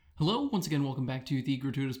Hello, once again, welcome back to the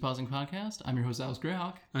Gratuitous Pausing Podcast. I'm your host, Alex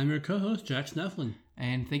Greyhawk. I'm your co-host, Jack Snefflin.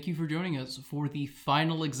 And thank you for joining us for the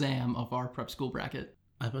final exam of our prep school bracket.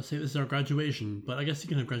 I was about to say this is our graduation, but I guess you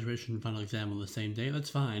can have graduation and final exam on the same day.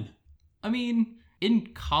 That's fine. I mean,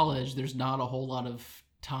 in college, there's not a whole lot of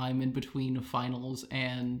time in between finals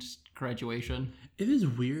and graduation. It is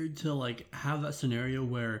weird to, have that scenario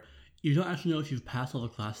where you don't actually know if you've passed all the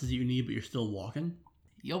classes that you need, but you're still walking.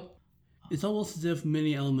 Yep. It's almost as if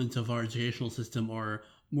many elements of our educational system are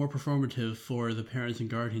more performative for the parents and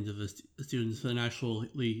guardians of the students than actually,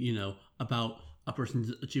 about a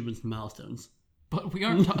person's achievements and milestones. But we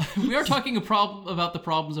aren't we are talking about the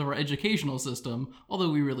problems of our educational system,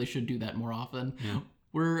 although we really should do that more often. Yeah.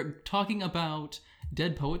 We're talking about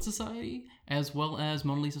Dead Poets Society as well as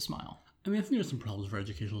Mona Lisa Smile. I mean, I think there's some problems for our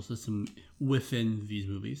educational system within these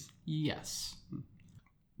movies. Yes.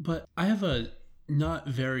 But I have a not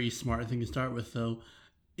very smart thing to start with, though.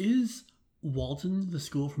 Is Walden, the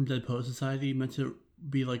school from Dead Poets Society, meant to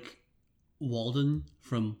be like Walden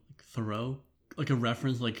from Thoreau? Like a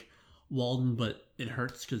reference like Walden, but it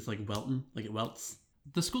hurts because like Welton, like it welts?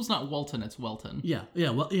 The school's not Welton, it's Welton. Yeah,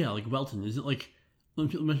 like Welton. Is it like,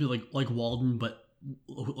 meant to be like Walden, but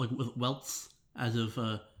like with welts, as of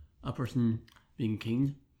a person being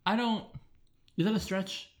king? Is that a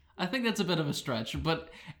stretch? I think that's a bit of a stretch,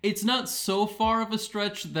 but it's not so far of a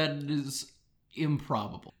stretch that it is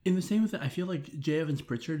improbable. In the same way that I feel like J. Evans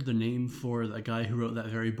Pritchard, the name for that guy who wrote that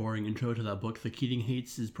very boring intro to that book, The Keating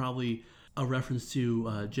Hates, is probably a reference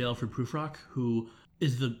to J. Alfred Prufrock, who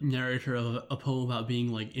is the narrator of a poem about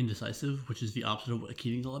being like indecisive, which is the opposite of what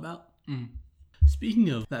Keating's all about. Mm. Speaking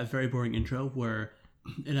of that very boring intro where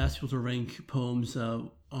it asks people to rank poems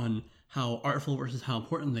on how artful versus how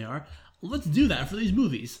important they are, let's do that for these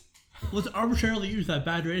movies. Let's arbitrarily use that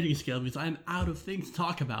bad rating scale because I'm out of things to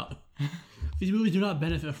talk about. These movies do not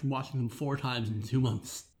benefit from watching them 4 times in 2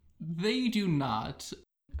 months. They do not.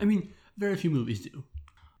 I mean, very few movies do.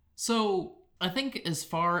 So, I think as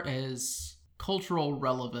far as cultural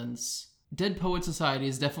relevance, Dead Poets Society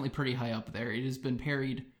is definitely pretty high up there. It has been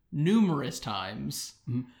parodied numerous times.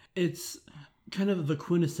 Mm-hmm. It's kind of the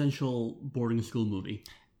quintessential boarding school movie.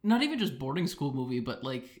 Not even just boarding school movie, but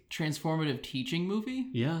like transformative teaching movie.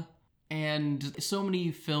 Yeah. And so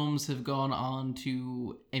many films have gone on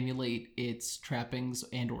to emulate its trappings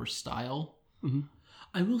and or style. Mm-hmm.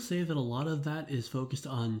 I will say that a lot of that is focused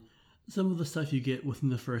on some of the stuff you get within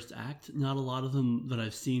the first act. Not a lot of them that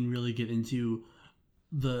I've seen really get into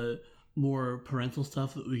the more parental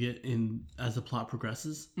stuff that we get in as the plot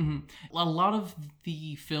progresses. Mm-hmm. A lot of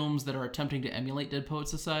the films that are attempting to emulate Dead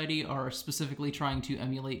Poets Society are specifically trying to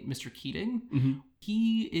emulate Mr. Keating. Mm-hmm.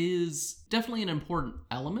 He is definitely an important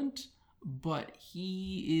element, but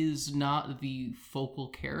he is not the focal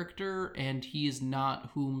character, and he is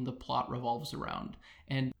not whom the plot revolves around.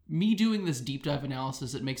 And me doing this deep dive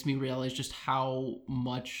analysis, it makes me realize just how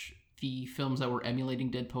much the films that were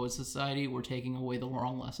emulating Dead Poets Society were taking away the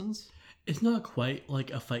wrong lessons. It's not quite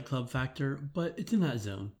like a Fight Club factor, but it's in that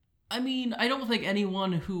zone. I mean, I don't think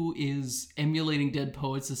anyone who is emulating Dead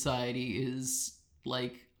Poets Society is,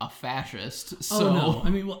 like, a fascist. So... Oh,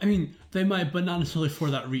 no. I mean, they might, but not necessarily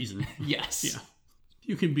for that reason. Yes. Yeah.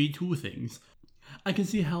 You can be 2 things. I can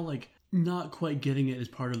see how, not quite getting it is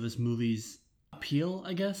part of this movie's appeal,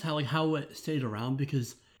 I guess. How it stayed around,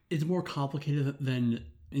 because it's more complicated than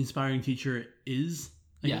Inspiring Teacher is.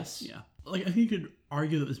 I guess. Yeah. I think you could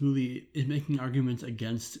argue that this movie is making arguments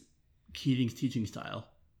against Keating's teaching style.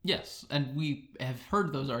 Yes, and we have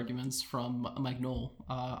heard those arguments from Mike Knoll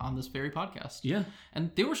on this very podcast. Yeah.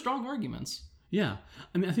 And they were strong arguments. Yeah.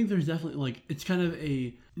 I mean, I think there's definitely, it's kind of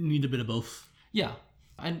need a bit of both. Yeah.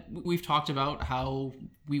 And we've talked about how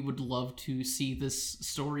we would love to see this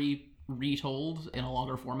story retold in a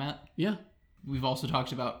longer format. Yeah. We've also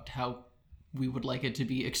talked about how we would like it to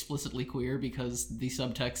be explicitly queer because the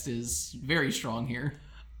subtext is very strong here.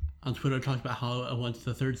 On Twitter, I talked about how I want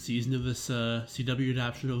the 3rd season of this CW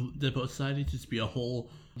adaptation of Dead Poets Society to just be a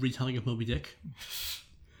whole retelling of Moby Dick.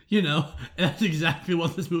 That's exactly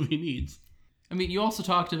what this movie needs. I mean, you also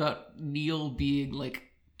talked about Neil being,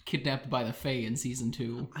 kidnapped by the Fae in season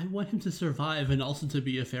 2. I want him to survive and also to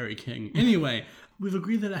be a fairy king. Anyway, we've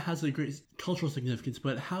agreed that it has a great cultural significance,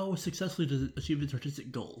 but how successfully does it achieve its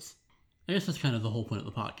artistic goals? I guess that's kind of the whole point of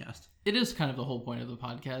the podcast. It is kind of the whole point of the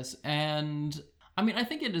podcast, and I mean, I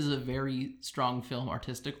think it is a very strong film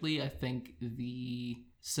artistically. I think the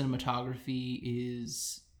cinematography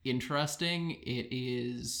is interesting. It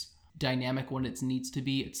is dynamic when it needs to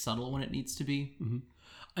be. It's subtle when it needs to be. Mm-hmm.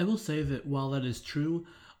 I will say that while that is true,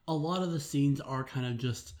 a lot of the scenes are kind of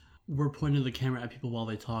just we're pointing the camera at people while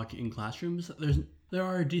they talk in classrooms. There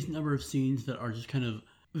are a decent number of scenes that are just kind of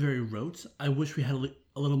very rote. I wish we had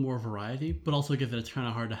a little more variety, but also get that it's kind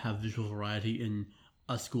of hard to have visual variety in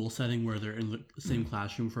a school setting where they're in the same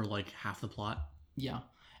classroom for like half the plot. Yeah.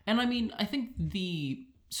 And I mean, I think the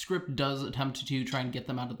script does attempt to try and get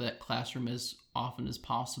them out of that classroom as often as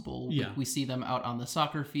possible. Yeah. We see them out on the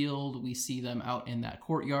soccer field. We see them out in that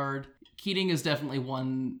courtyard. Keating is definitely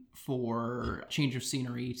one for change of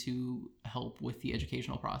scenery to help with the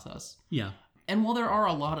educational process. Yeah. And while there are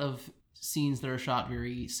a lot of scenes that are shot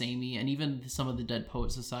very samey, and even some of the Dead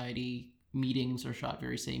Poet Society meetings are shot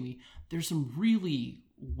very samey, there's some really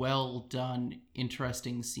well done,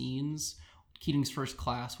 interesting scenes. Keating's first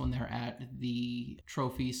class when they're at the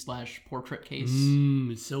trophy/portrait case.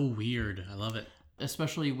 It's so weird. I love it.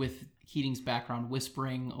 Especially with Keating's background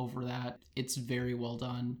whispering over that. It's very well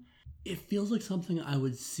done. It feels like something I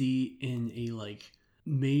would see in a like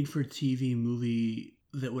made-for-TV movie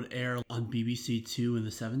that would air on BBC Two in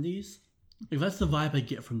the 70s. Like that's the vibe I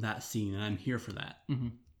get from that scene, and I'm here for that. Mm-hmm.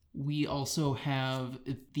 We also have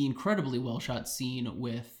the incredibly well-shot scene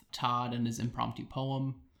with Todd and his impromptu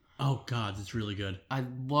poem. Oh god, it's really good. I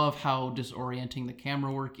love how disorienting the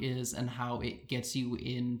camera work is and how it gets you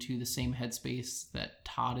into the same headspace that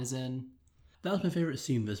Todd is in. That was my favorite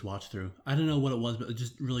scene this watch through. I don't know what it was, but it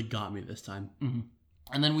just really got me this time. Mm-hmm.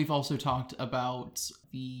 And then we've also talked about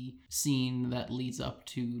the scene that leads up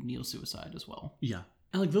to Neil's suicide as well. Yeah.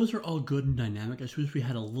 And like those are all good and dynamic. I just wish we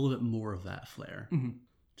had a little bit more of that flair. Mm-hmm.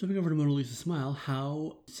 Jumping over to Mona Lisa's Smile,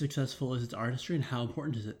 how successful is its artistry and how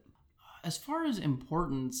important is it? As far as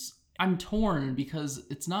importance, I'm torn because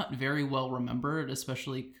it's not very well remembered,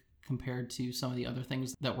 especially compared to some of the other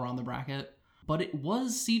things that were on the bracket. But it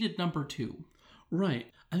was seeded number 2. Right.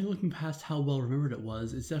 I think looking past how well remembered it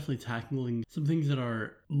was, it's definitely tackling some things that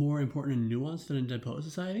are more important and nuanced than in Dead Poet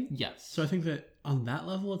Society. Yes. So I think that on that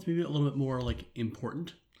level, it's maybe a little bit more like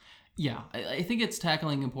important. Yeah, I think it's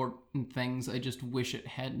tackling important things. I just wish it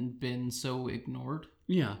hadn't been so ignored.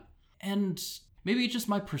 Yeah. And maybe it's just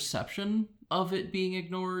my perception of it being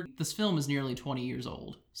ignored. This film is nearly 20 years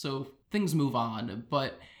old, so things move on.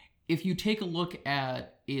 But if you take a look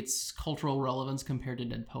at its cultural relevance compared to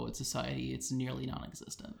Dead Poet Society, it's nearly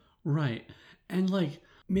non-existent. Right. And like,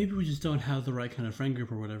 maybe we just don't have the right kind of friend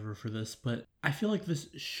group or whatever for this, but I feel like this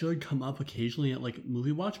should come up occasionally at like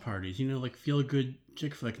movie watch parties, you know, like feel good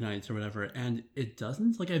chick flick nights or whatever. And it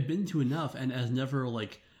doesn't. Like, I've been to enough and has never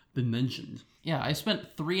like been mentioned. Yeah, I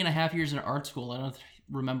spent 3.5 years in art school. I don't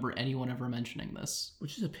remember anyone ever mentioning this.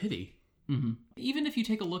 Which is a pity. Mm-hmm. Even if you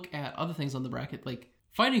take a look at other things on the bracket, like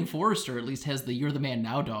Finding Forrester at least has the "You're the Man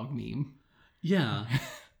Now" dog meme. Yeah,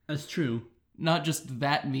 that's true. Not just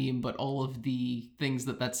that meme, but all of the things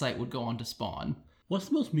that site would go on to spawn. What's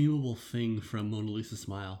the most memeable thing from Mona Lisa's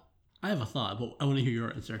Smile? I have a thought, but I want to hear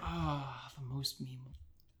your answer. The most memeable.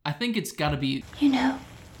 I think it's got to be...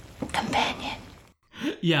 companion.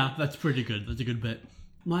 Yeah, that's pretty good. That's a good bit.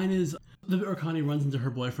 Mine is the bit where Connie runs into her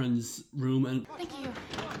boyfriend's room and... Thank you.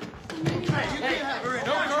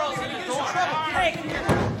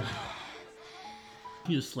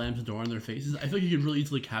 He just slams the door in their faces. I feel like you could really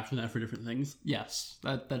easily capture that for different things. Yes,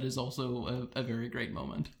 that is also a very great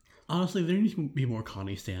moment. Honestly, there needs to be more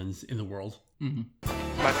Connie stands in the world.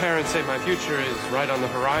 Mm-hmm. My parents say my future is right on the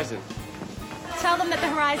horizon. Tell them that the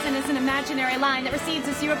horizon is an imaginary line that recedes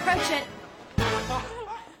as you approach it.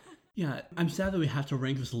 Yeah, I'm sad that we have to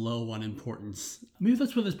rank this low on importance. Maybe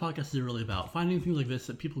that's what this podcast is really about, finding things like this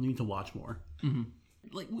that people need to watch more. Mm-hmm.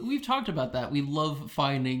 Like, we've talked about that. We love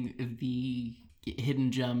finding the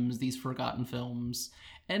hidden gems, these forgotten films.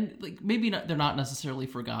 And like maybe they're not necessarily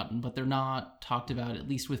forgotten, but they're not talked about, at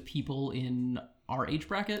least with people in our age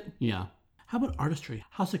bracket. Yeah. How about artistry?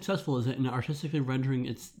 How successful is it in artistically rendering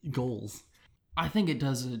its goals? I think it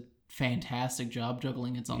does a fantastic job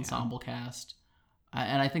juggling its ensemble cast.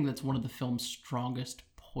 And I think that's one of the film's strongest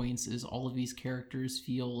points is all of these characters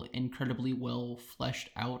feel incredibly well fleshed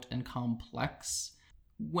out and complex.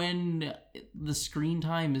 When the screen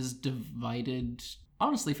time is divided,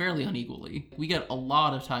 honestly, fairly unequally. We get a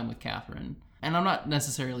lot of time with Catherine. And I'm not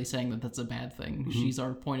necessarily saying that that's a bad thing. Mm-hmm. She's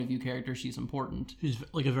our point of view character. She's important. She's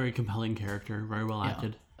like a very compelling character, very well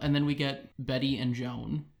acted. And then we get Betty and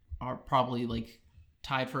Joan are probably like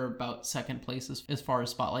tied for about second place as far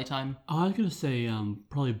as spotlight time. I was going to say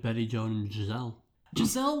probably Betty, Joan, and Giselle.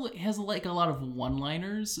 Giselle has like a lot of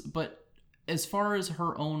one-liners, but as far as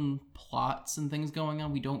her own plots and things going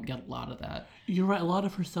on, we don't get a lot of that. You're right. A lot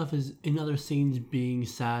of her stuff is in other scenes being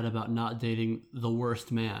sad about not dating the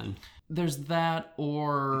worst man. There's that,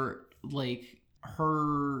 or like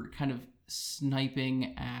her kind of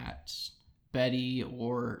sniping at Betty,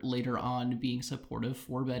 or later on being supportive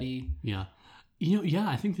for Betty. Yeah. Yeah,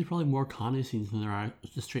 I think there's probably more Connie scenes than there are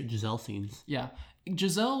just straight Giselle scenes. Yeah.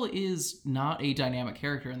 Giselle is not a dynamic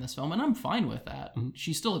character in this film, and I'm fine with that. Mm-hmm.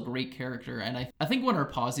 She's still a great character, and I think when her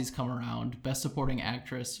pauses come around, Best Supporting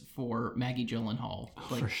Actress for Maggie Gyllenhaal.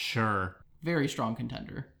 For sure. Very strong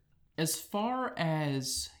contender. As far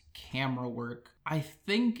as camera work, I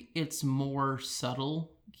think it's more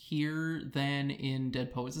subtle here than in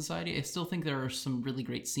Dead Poet Society. I still think there are some really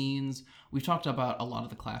great scenes. We've talked about a lot of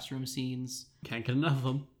the classroom scenes. Can't get enough of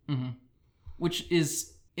them. Mm-hmm. Which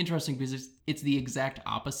is interesting because it's the exact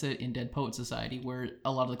opposite in Dead Poet Society, where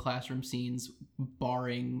a lot of the classroom scenes,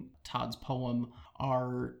 barring Todd's poem,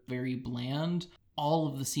 are very bland. All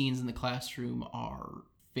of the scenes in the classroom are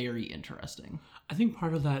very interesting. I think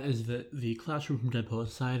part of that is that the classroom from Dead Poet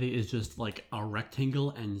Society is just like a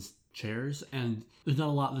rectangle and chairs, and there's not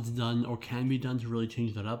a lot that's done or can be done to really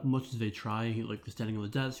change that up, much as they try, like the standing on the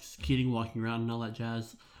desks, Keating walking around and all that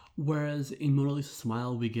jazz. Whereas in Mona Lisa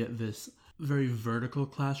Smile, we get this very vertical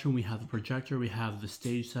classroom. We have the projector, we have the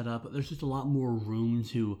stage set up. There's just a lot more room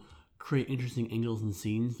to create interesting angles and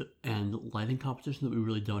scenes and lighting competition that we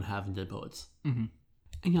really don't have in Dead Poets. Mm-hmm.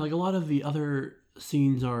 And like a lot of the other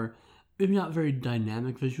scenes are maybe not very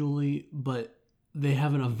dynamic visually, but they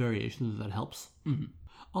have enough variation that helps. Mm-hmm.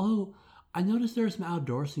 Although I noticed there are some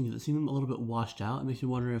outdoor scenes that seem a little bit washed out. It makes me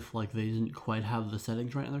wonder if like they didn't quite have the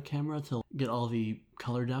settings right on their camera to get all the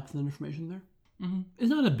color depth and information there. Mm-hmm. It's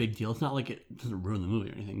not a big deal. It's not like it doesn't ruin the movie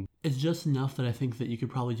or anything. It's just enough that I think that you could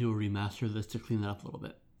probably do a remaster of this to clean that up a little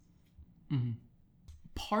bit. Mm-hmm.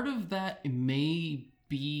 Part of that may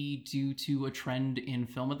be due to a trend in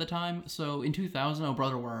film at the time. So in 2000, Oh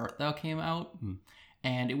Brother, Where Art Thou came out,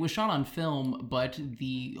 and it was shot on film, but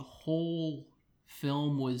the whole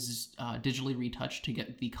film was digitally retouched to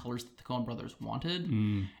get the colors that the Coen brothers wanted,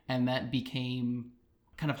 and that became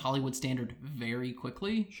kind of Hollywood standard very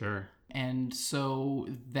quickly. Sure. And so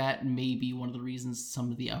that may be one of the reasons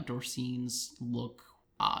some of the outdoor scenes look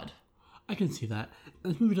odd. I can see that.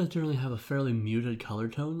 This movie does generally have a fairly muted color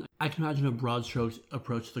tone. I can imagine a broad strokes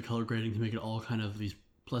approach to the color grading to make it all kind of these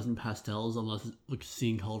pleasant pastels, unless it looks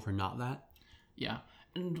seeing color for not that. Yeah.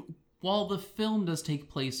 And while the film does take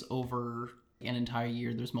place over an entire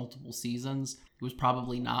year, there's multiple seasons, it was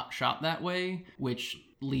probably not shot that way, which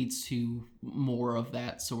leads to more of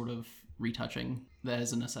that sort of retouching that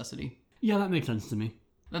is a necessity. Yeah, that makes sense to me.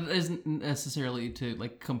 That isn't necessarily to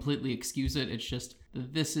like completely excuse it. It's just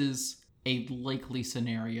that this is a likely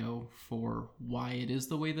scenario for why it is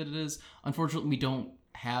the way that it is. Unfortunately, we don't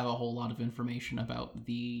have a whole lot of information about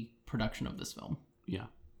the production of this film. Yeah.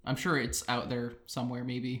 I'm sure it's out there somewhere,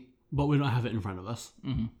 maybe. But we don't have it in front of us.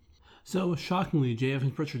 Mm-hmm. So, shockingly, J.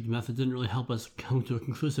 Evans Pritchard's method didn't really help us come to a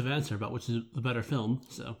conclusive answer about which is the better film,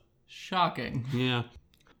 so... Shocking. Yeah.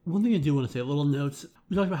 One thing I do want to say, little notes.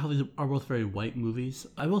 We talked about how these are both very white movies.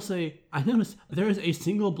 I will say, I noticed there is a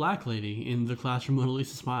single black lady in the class from Mona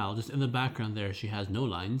Lisa Smile. Just in the background there, she has no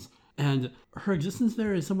lines. And her existence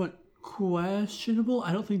there is somewhat questionable.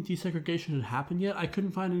 I don't think desegregation had happened yet. I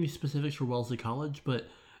couldn't find any specifics for Wellesley College, but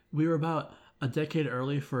we were about a decade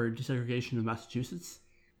early for desegregation in Massachusetts.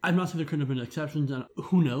 I'm not saying there couldn't have been exceptions, and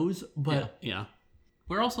who knows, but yeah.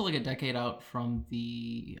 We're also like a decade out from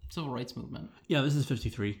the civil rights movement. Yeah, this is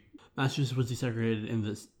 53. Massachusetts was desegregated in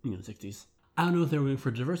the 60s. I don't know if they were going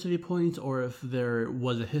for diversity points or if there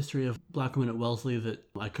was a history of black women at Wellesley that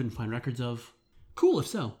I couldn't find records of. Cool, if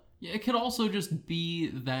so. Yeah, it could also just be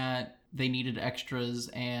that they needed extras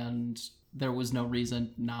and there was no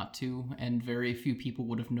reason not to, and very few people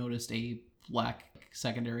would have noticed a black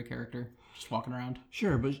secondary character just walking around.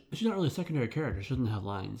 Sure, but she's not really a secondary character. She doesn't have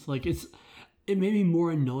lines. Like, it made me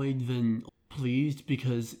more annoyed than pleased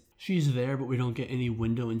because she's there, but we don't get any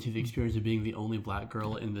window into the experience of being the only black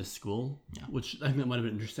girl in this school, which I think that might have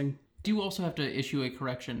been interesting. Do you also have to issue a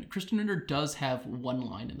correction? Kristen Ritter does have one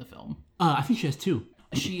line in the film. I think she has two.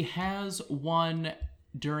 She has one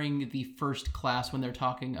during the first class when they're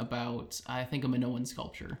talking about, I think, a Minoan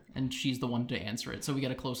sculpture, and she's the one to answer it. So we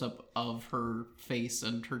get a close-up of her face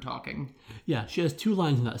and her talking. Yeah, she has two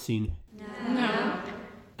lines in that scene. No.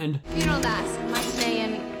 And You know that. Must stay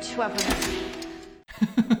in Schwepper.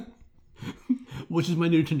 which is my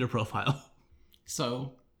new Tinder profile.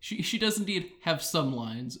 So she does indeed have some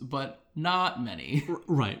lines, but not many.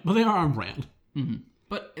 Right, but they are on brand. Mm-hmm.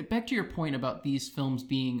 But back to your point about these films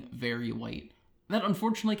being very white. That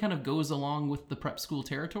unfortunately kind of goes along with the prep school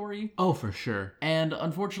territory. Oh, for sure. And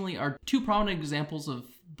unfortunately, our two prominent examples of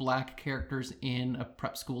black characters in a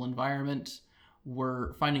prep school environment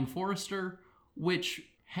were Finding Forrester, which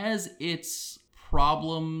has its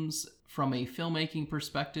problems from a filmmaking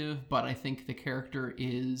perspective, but I think the character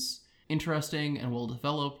is interesting and well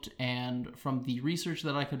developed, and from the research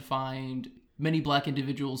that I could find, many Black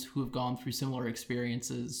individuals who have gone through similar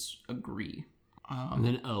experiences agree. And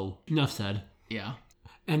then, enough said. Yeah.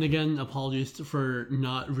 And again, apologies for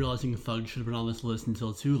not realizing Thug should have been on this list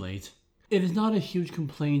until too late. It is not a huge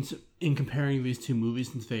complaint in comparing these two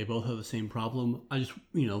movies since they both have the same problem. I just,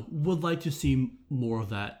 would like to see more of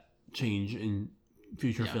that change in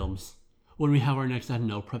future films. When we have our next,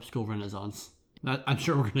 prep school renaissance. That I'm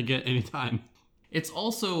sure we're going to get anytime. It's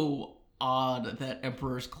also odd that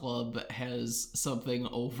Emperor's Club has something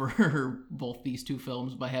over both these two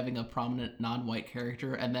films by having a prominent non-white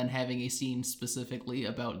character and then having a scene specifically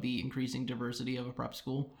about the increasing diversity of a prep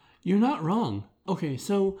school. You're not wrong. Okay,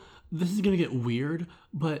 so this is going to get weird,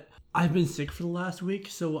 but I've been sick for the last week,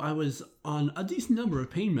 so I was on a decent number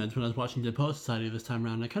of pain meds when I was watching Dead Poet Society this time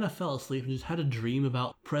around. I kind of fell asleep and just had a dream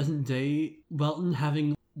about present-day Welton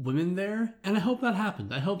having women there, and I hope that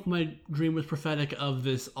happened. I hope my dream was prophetic of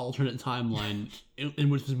this alternate timeline in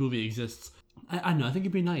which this movie exists. I know, I think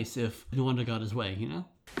it'd be nice if Nwanda got his way,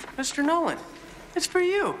 Mr. Nolan, it's for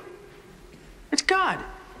you. It's God.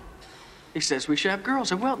 He says we should have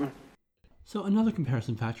girls at Welton. So another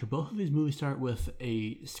comparison factor, both of these movies start with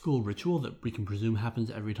a school ritual that we can presume happens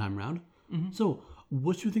every time round. Mm-hmm. So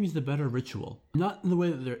which do you think is the better ritual? Not in the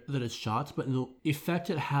way that it's shot, but in the effect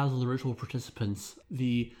it has on the ritual participants.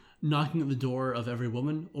 The knocking at the door of every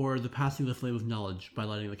woman, or the passing of the flame of knowledge by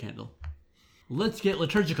lighting the candle? Let's get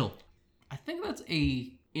liturgical. I think that's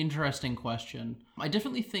a interesting question. I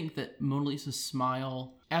definitely think that Mona Lisa's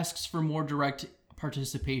Smile asks for more direct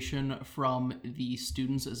participation from the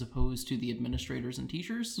students as opposed to the administrators and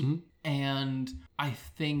teachers. Mm-hmm. And I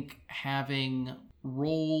think having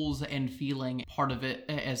roles and feeling part of it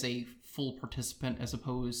as a full participant as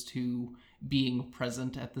opposed to being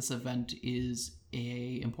present at this event is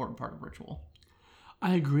a important part of ritual.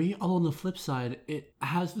 I agree, although on the flip side, it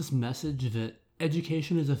has this message that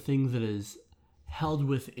education is a thing that is held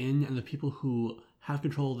within, and the people who have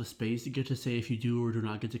control of the space get to say if you do or do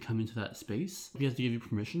not get to come into that space. You have to give you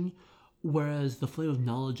permission. Whereas the flame of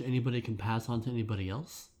knowledge, anybody can pass on to anybody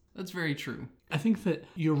else. That's very true. I think that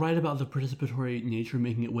you're right about the participatory nature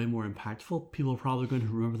making it way more impactful. People are probably going to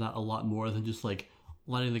remember that a lot more than just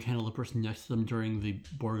lighting the candle to the person next to them during the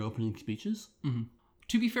Borg opening speeches. Mm-hmm.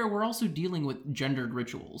 To be fair, we're also dealing with gendered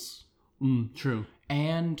rituals. True.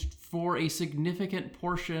 And for a significant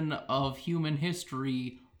portion of human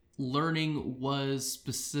history, learning was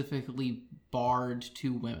specifically barred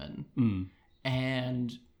to women.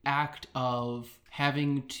 And act of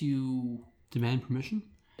having to demand permission?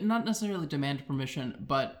 Not necessarily demand permission,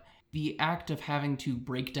 but the act of having to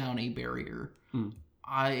break down a barrier,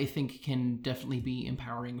 I think can definitely be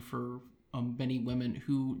empowering for many women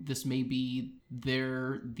who this may be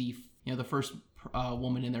the first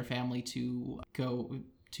woman in their family to go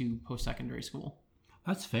to post-secondary school.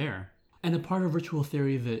 That's fair. And a part of ritual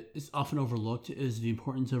theory that is often overlooked is the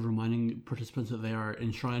importance of reminding participants that they are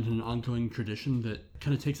enshrined in an ongoing tradition that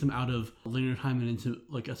kind of takes them out of linear time and into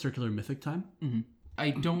a circular mythic time. Mm-hmm.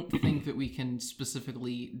 I don't think that we can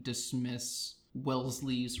specifically dismiss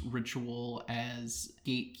Wellesley's ritual as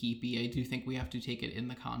gatekeepy. I do think we have to take it in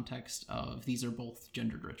the context of these are both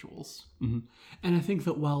gendered rituals. Mm-hmm. And I think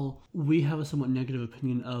that while we have a somewhat negative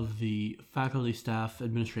opinion of the faculty, staff,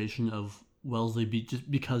 administration of Wellesley just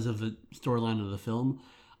because of the storyline of the film,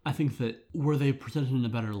 I think that were they presented in a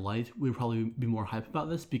better light, we would probably be more hype about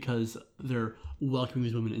this because they're welcoming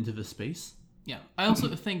these women into this space. Yeah. I also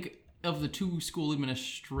think of the two school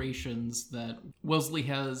administrations that Wellesley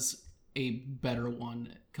has a better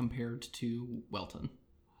one compared to Welton.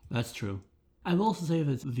 That's true. I will also say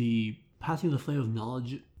that the passing of the flame of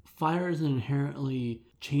knowledge, fire is an inherently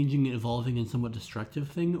changing, evolving, and somewhat destructive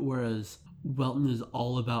thing, whereas Welton is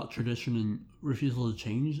all about tradition and refusal to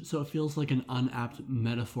change, so it feels like an unapt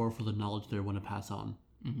metaphor for the knowledge they want to pass on.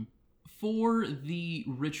 Mm-hmm. For the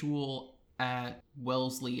ritual at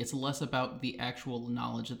Wellesley, it's less about the actual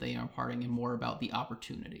knowledge that they are imparting and more about the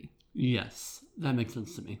opportunity. Yes, that makes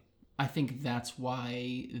sense to me. I think that's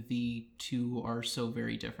why the two are so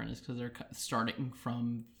very different, is because they're starting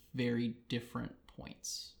from very different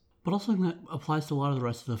points. But also that applies to a lot of the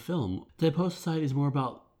rest of the film. Dead Poet Society is more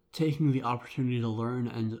about taking the opportunity to learn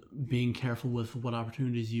and being careful with what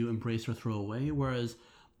opportunities you embrace or throw away, whereas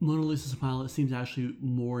Mona Lisa's Smile, it seems actually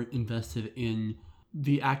more invested in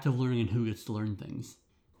the act of learning and who gets to learn things.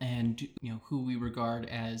 And, who we regard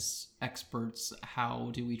as experts, how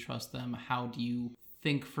do we trust them? How do you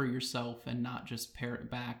think for yourself and not just parrot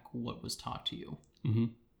back what was taught to you? Mm-hmm.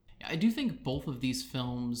 I do think both of these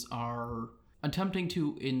films are attempting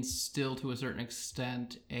to instill to a certain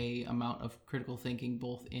extent a amount of critical thinking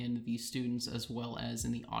both in the students as well as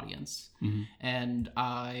in the audience. And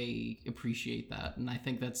I appreciate that, and I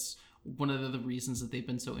think that's one of the reasons that they've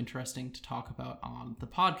been so interesting to talk about on the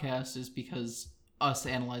podcast, is because us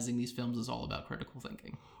analyzing these films is all about critical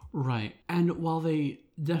thinking. Right. And while they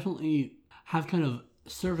definitely have kind of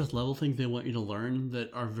surface level things they want you to learn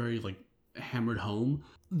that are very like hammered home,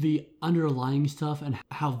 the underlying stuff and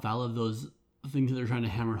how valid those things that they're trying to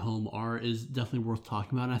hammer home are is definitely worth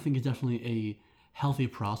talking about. And I think it's definitely a healthy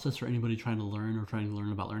process for anybody trying to learn or trying to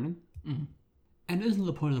learn about learning. And isn't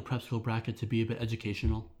the point of the prep school bracket to be a bit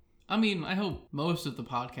educational? I mean, I hope most of the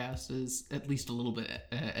podcast is at least a little bit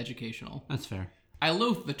educational. That's fair. I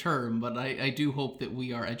loathe the term, but I do hope that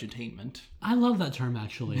we are edutainment. I love that term,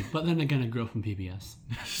 actually. But then again, I grew up on PBS.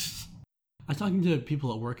 I was talking to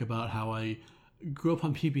people at work about how I grew up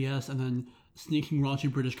on PBS and then sneaking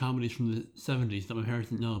raunchy British comedies from the 70s that my parents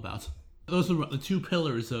didn't know about. Those are the two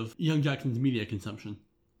pillars of young Jackson's media consumption.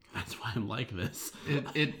 That's why I'm like this.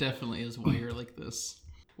 It definitely is why you're like this.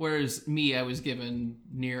 Whereas me, I was given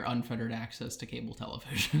near unfettered access to cable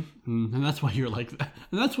television. And that's why you're like that.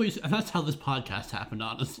 And that's how this podcast happened,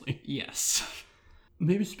 honestly. Yes.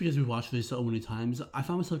 Maybe it's because we watched these so many times, I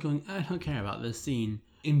found myself going, I don't care about this scene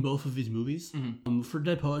in both of these movies. For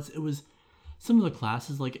Dead Poets, it was some of the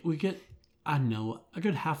classes, like, we get, I don't know, a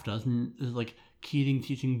good half dozen is like Keating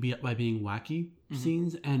teaching by being wacky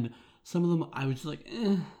scenes, and some of them I was just like,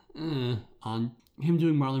 on. Him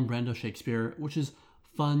doing Marlon Brando Shakespeare, which is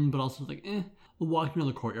fun, but also like, the walking around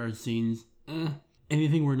the courtyard scenes,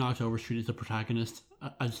 anything where Knocked Over Street is the protagonist,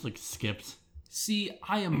 I just like skipped. See,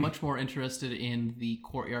 I am much more interested in the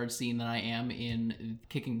courtyard scene than I am in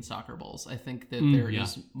kicking the soccer balls. I think that there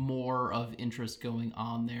is more of interest going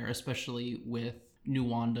on there, especially with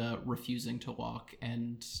Nuwanda refusing to walk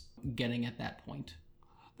and getting at that point.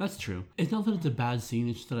 That's true. It's not that it's a bad scene,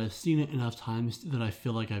 it's just that I've seen it enough times that I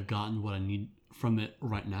feel like I've gotten what I need from it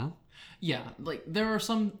right now. Yeah, like there are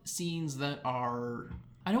some scenes that are,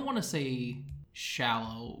 I don't want to say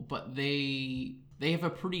shallow, but they have a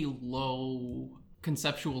pretty low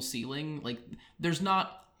conceptual ceiling. Like there's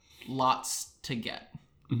not lots to get.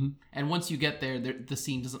 And once you get there, the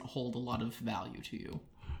scene doesn't hold a lot of value to you.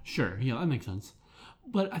 Sure, yeah, that makes sense.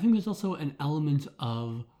 But I think there's also an element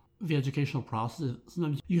of the educational process.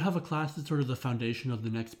 Sometimes you have a class that's sort of the foundation of the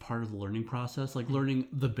next part of the learning process, like learning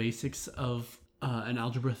the basics of an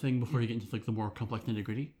algebra thing before you get into like the more complex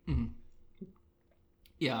nitty-gritty.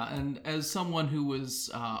 Yeah, and as someone who was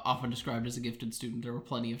often described as a gifted student, there were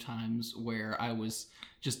plenty of times where I was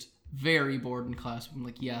just very bored in class. I'm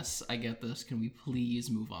like, yes, I get this. Can we please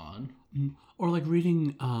move on? Or like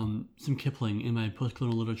reading some Kipling in my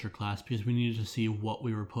post-colonial literature class because we needed to see what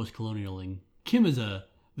we were post-colonialing. Kim is a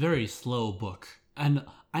very slow book, and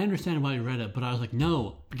I understand why you read it, but I was like,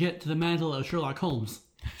 no, get to the mantle of Sherlock Holmes.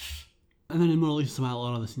 And then in Mona Lisa Smile, a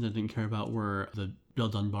lot of the scenes I didn't care about were the Bill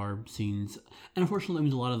Dunbar scenes. And unfortunately,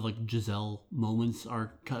 a lot of like Giselle moments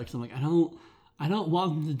are cut because I'm like, I don't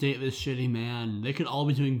want them to date this shitty man. They could all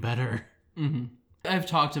be doing better. I've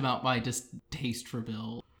talked about my distaste for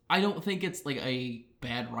Bill. I don't think it's like a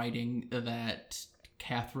bad writing that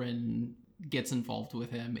Catherine gets involved with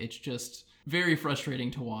him. It's just very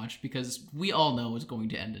frustrating to watch because we all know it's going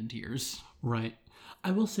to end in tears. Right.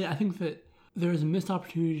 I will say, I think that there is a missed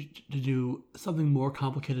opportunity to do something more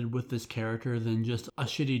complicated with this character than just a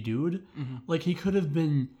shitty dude. Like, he could have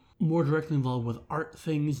been more directly involved with art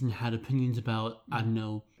things and had opinions about, I don't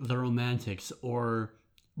know, the romantics or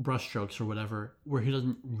brushstrokes or whatever, where he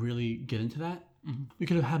doesn't really get into that. We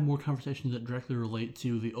could have had more conversations that directly relate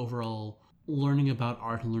to the overall learning about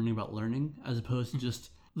art and learning about learning, as opposed to just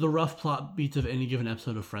the rough plot beats of any given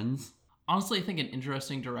episode of Friends. Honestly, I think an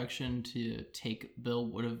interesting direction to take Bill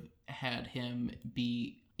would have had him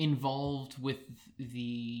be involved with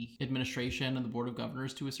the administration and the Board of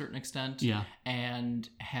Governors to a certain extent. Yeah. And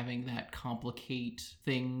having that complicate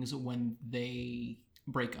things when they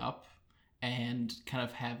break up and kind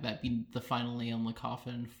of have that be the final nail in the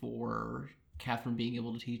coffin for Catherine being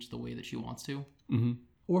able to teach the way that she wants to.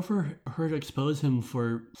 Or for her to expose him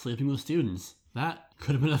for sleeping with students. That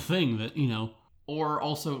could have been a thing that, Or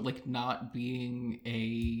also, like, not being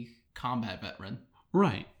a combat veteran.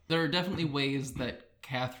 Right. There are definitely ways that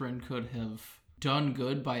Catherine could have done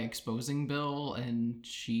good by exposing Bill, and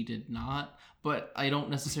she did not. But I don't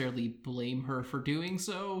necessarily blame her for doing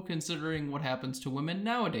so, considering what happens to women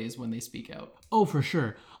nowadays when they speak out. Oh, for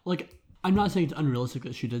sure. Like, I'm not saying it's unrealistic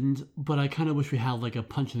that she didn't, but I kind of wish we had, like, a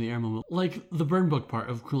punch in the air moment. Like the burn book part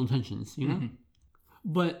of Cruel Intentions, you know?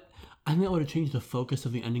 But I think that would have changed the focus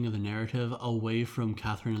of the ending of the narrative away from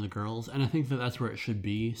Catherine and the girls, and I think that that's where it should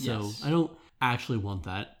be. So Yes. I don't actually want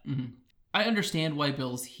that. I understand why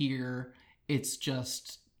Bill's here. It's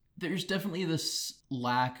just there's definitely this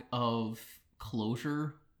lack of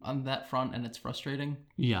closure on that front, and it's frustrating.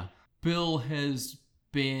 Yeah. Bill has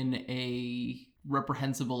been a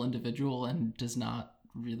reprehensible individual and does not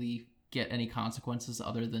really get any consequences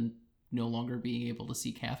other than no longer being able to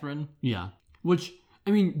see Catherine. Yeah. Which,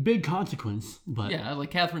 I mean, big consequence, but Yeah,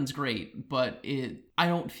 like Catherine's great, but I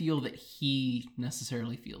don't feel that he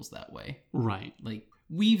necessarily feels that way. right. Like,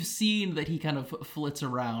 we've seen that he kind of flits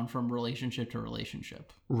around from relationship to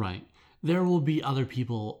relationship. Right. There will be other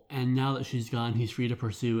people, and now that she's gone, he's free to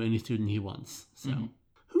pursue any student he wants. So,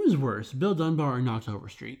 who's worse, Bill Dunbar or Knox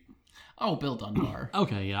Overstreet? Oh, Bill Dunbar.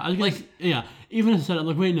 Okay, yeah. I was gonna yeah. Even if I said it, I'm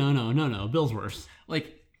like, wait, no. Bill's worse.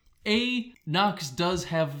 Like, Knox does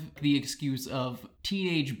have the excuse of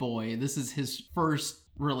teenage boy. This is his first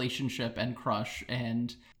relationship and crush,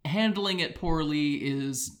 and handling it poorly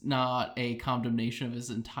is not a condemnation of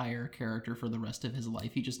his entire character for the rest of his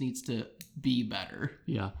life. He just needs to be better.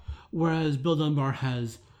 Yeah. Whereas Bill Dunbar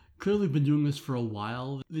has clearly been doing this for a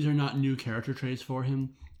while. These are not new character traits for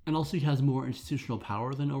him. And also he has more institutional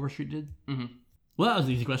power than Overstreet did. Mm-hmm. Well, that was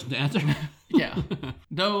an easy question to answer. Yeah.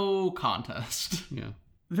 No contest. Yeah.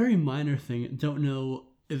 Very minor thing. Don't know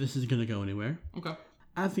if this is going to go anywhere. Okay.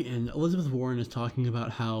 At the end, Elizabeth Warren is talking about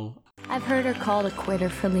how... I've heard her called a quitter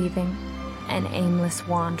for leaving, an aimless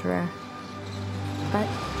wanderer. But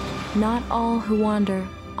not all who wander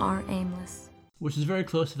are aimless. Which is very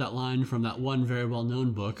close to that line from that one very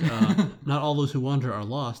well-known book, Not All Those Who Wander Are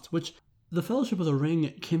Lost, which The Fellowship of the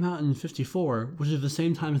Ring came out in 1954, which is the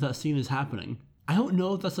same time as that scene is happening. I don't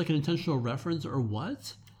know if that's like an intentional reference or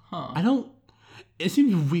what. It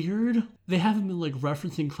seems weird. They haven't been like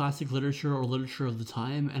referencing classic literature or literature of the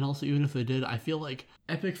time, and also even if they did, I feel like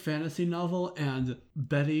epic fantasy novel and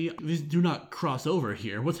Betty, these do not cross over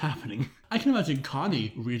here. What's happening? I can imagine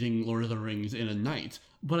Connie reading Lord of the Rings in a night,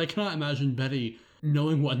 but I cannot imagine Betty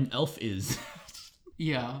knowing what an elf is.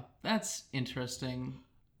 Yeah, that's interesting.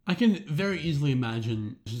 I can very easily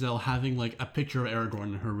imagine Giselle having like a picture of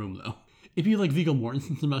Aragorn in her room though. It'd be like Viggo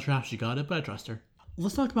Mortensen, I'm not sure how she got it, but I trust her.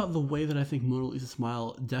 Let's talk about the way that I think Mona Lisa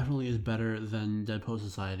Smile definitely is better than Dead Poet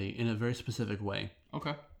Society in a very specific way.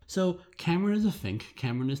 Okay. So, Cameron is a fink.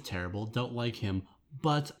 Cameron is terrible. Don't like him.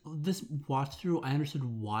 But this watch through, I understood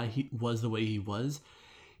why he was the way he was.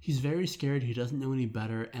 He's very scared. He doesn't know any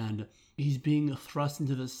better. And he's being thrust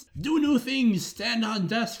into this, do new things, stand on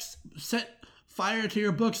desks, set fire to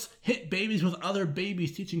your books, hit babies with other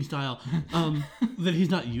babies teaching style that he's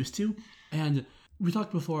not used to. And we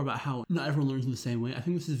talked before about how not everyone learns in the same way. I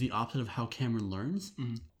think this is the opposite of how Cameron learns.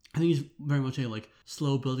 Mm-hmm. I think he's very much a like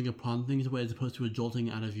slow building upon things way as opposed to a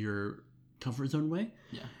jolting out of your comfort zone way.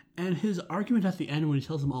 Yeah. And his argument at the end when he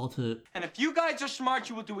tells them all to... And if you guys are smart,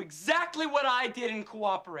 you will do exactly what I did and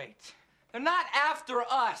cooperate. They're not after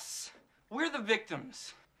us. We're the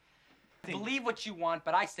victims. Believe what you want,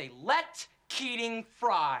 but I say let Keating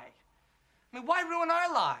fry. I mean, why ruin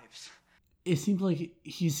our lives? It seems like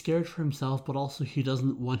he's scared for himself, but also he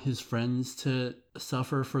doesn't want his friends to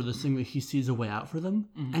suffer for this thing that he sees a way out for them.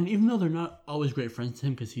 Mm-hmm. And even though they're not always great friends to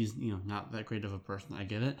him, because he's, not that great of a person, I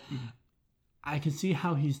get it. Mm-hmm. I can see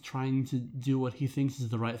how he's trying to do what he thinks is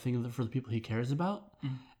the right thing for the people he cares about.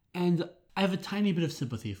 Mm-hmm. And I have a tiny bit of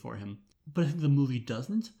sympathy for him, but I think the movie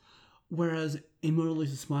doesn't. Whereas in Mona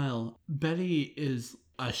Lisa Smile, Betty is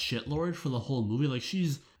a shitlord for the whole movie. Like,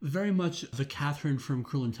 she's very much the Catherine from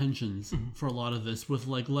Cruel Intentions for a lot of this, with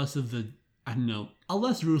like less of the, a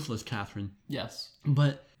less ruthless Catherine. Yes.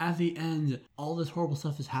 But at the end, all this horrible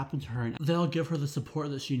stuff has happened to her, and they'll give her the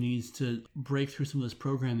support that she needs to break through some of this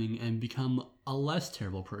programming and become a less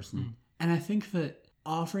terrible person. And I think that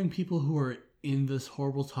offering people who are in this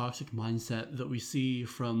horrible toxic mindset that we see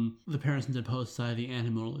from the parents in Dead Poet Society and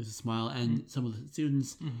in Mona Lisa Smile and some of the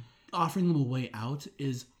students, offering them a way out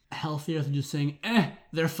is healthier than just saying,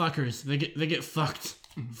 they're fuckers. They get fucked.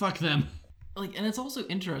 Fuck them. Like, and it's also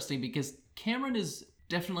interesting because Cameron is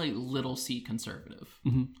definitely little C conservative.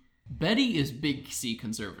 Betty is big C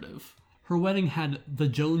conservative. Her wedding had the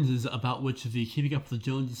Joneses, about which the Keeping Up with the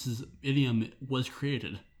Joneses idiom was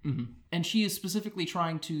created. And she is specifically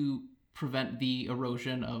trying to prevent the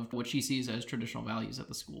erosion of what she sees as traditional values at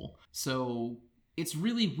the school. So it's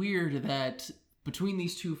really weird that between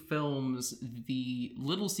these two films, the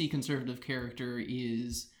little C conservative character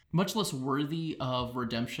is much less worthy of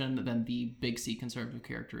redemption than the big C conservative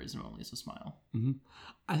character is in Mona Lisa Smile.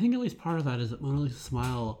 I think at least part of that is that Mona Lisa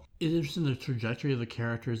Smile is interested in the trajectory of the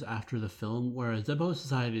characters after the film, whereas Dead Poet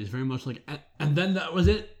Society is very much like, and then that was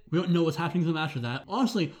it. We don't know what's happening to them after that.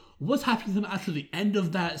 Honestly, what's happening to them after the end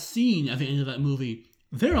of that scene at the end of that movie?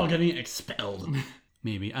 They're all getting expelled.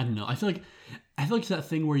 Maybe. I don't know. I feel like it's that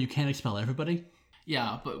thing where you can't expel everybody.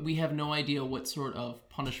 Yeah, but we have no idea what sort of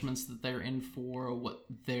punishments that they're in for, what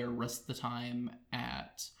their rest of the time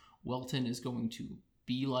at Welton is going to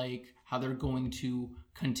be like, how they're going to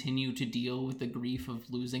continue to deal with the grief of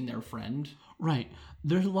losing their friend. Right.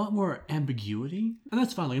 There's a lot more ambiguity, and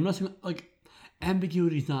that's fine. Like, I'm not saying, like,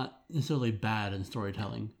 ambiguity is not necessarily bad in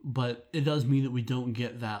storytelling, but it does mean that we don't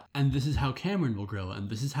get that, and this is how Cameron will grow, and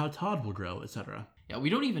this is how Todd will grow, etc. Yeah, we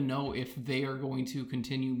don't even know if they are going to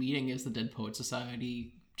continue meeting as the Dead Poet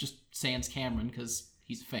Society, just sans Cameron, because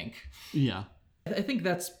he's Fink. Yeah. I think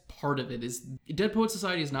that's part of it, is Dead Poet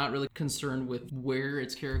Society is not really concerned with where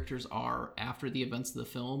its characters are after the events of the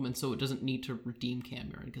film, and so it doesn't need to redeem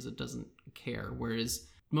Cameron because it doesn't care. Whereas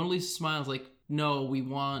Mona Lisa Smile's like, no,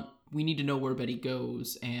 we need to know where Betty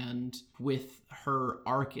goes, and with her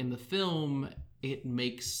arc in the film, it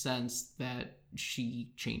makes sense that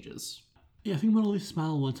she changes. Yeah, I think Mona Lisa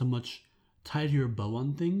Smile wants a much tidier bow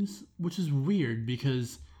on things, which is weird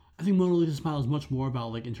because I think Mona Lisa Smile is much more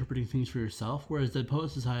about like interpreting things for yourself, whereas Dead Poet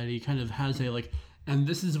Society kind of has a like, and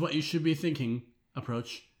this is what you should be thinking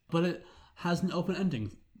approach, but it has an open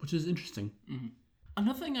ending, which is interesting. Mm-hmm.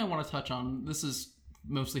 Another thing I want to touch on, this is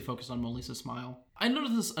mostly focused on Mona Lisa Smile. I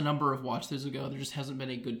noticed this a number of watch-throughs ago. There just hasn't been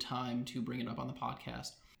a good time to bring it up on the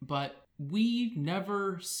podcast. But we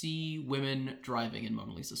never see women driving in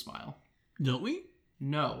Mona Lisa Smile. Don't we?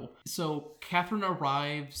 No. So Catherine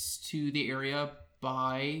arrives to the area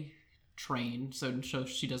by train, so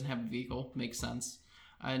she doesn't have a vehicle. Makes sense.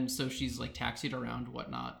 And so she's like taxied around,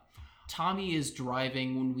 whatnot. Tommy is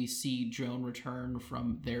driving when we see Joan return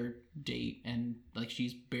from their date, and like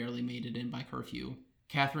she's barely made it in by curfew.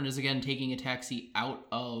 Catherine is again taking a taxi out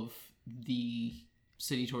of the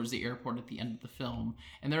city towards the airport at the end of the film.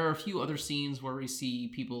 And there are a few other scenes where we see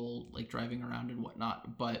people like driving around and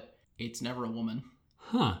whatnot, but it's never a woman.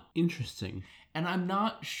 Huh, interesting. And I'm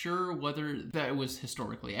not sure whether that was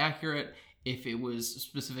historically accurate, if it was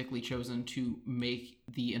specifically chosen to make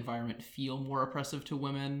the environment feel more oppressive to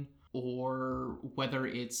women, or whether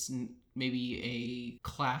it's maybe a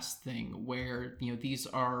class thing where, you know, these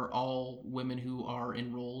are all women who are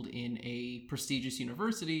enrolled in a prestigious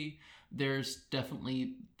university. There's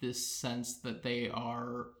definitely this sense that they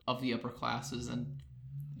are of the upper classes, and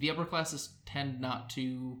the upper classes tend not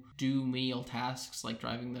to do menial tasks like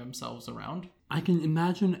driving themselves around. I can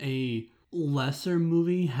imagine a lesser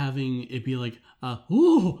movie having it be like,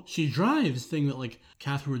 ooh, she drives thing that like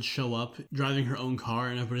Catherine would show up driving her own car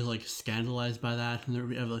and everybody's like scandalized by that, and there would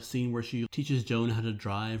be a scene where she teaches Joan how to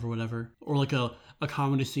drive or whatever, or like a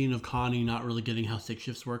comedy scene of Connie not really getting how stick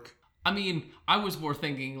shifts work. I mean, I was more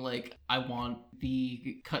thinking like I want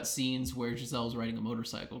the cut scenes where Giselle's riding a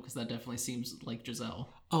motorcycle, because that definitely seems like Giselle.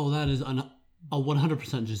 Oh, that is a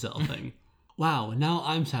 100% Giselle thing. Wow, now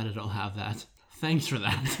I'm sad I don't have that. Thanks for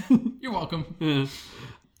that. You're welcome.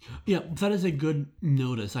 Yeah, that is a good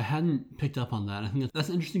notice. I hadn't picked up on that. I think that's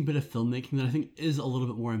an interesting bit of filmmaking that I think is a little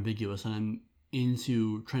bit more ambiguous, and I'm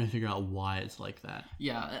into trying to figure out why it's like that.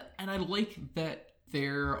 Yeah, and I like that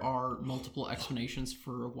there are multiple explanations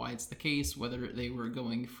for why it's the case, whether they were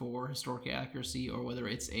going for historic accuracy or whether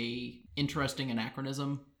it's a interesting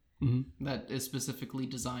anachronism that is specifically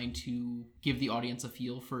designed to give the audience a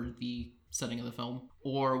feel for the setting of the film,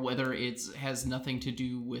 or whether it has nothing to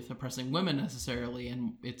do with oppressing women necessarily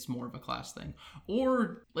and it's more of a class thing.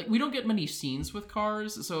 Or like, we don't get many scenes with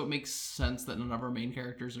cars, so it makes sense that none of our main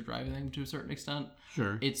characters are driving them to a certain extent.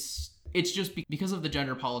 Sure. It's just because of the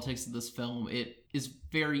gender politics of this film, it is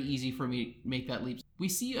very easy for me to make that leap. We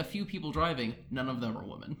see a few people driving, none of them are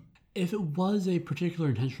women. If it was a particular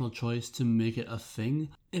intentional choice to make it a thing,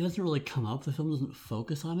 it doesn't really come up. The film doesn't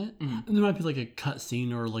focus on it. And there might be like a cut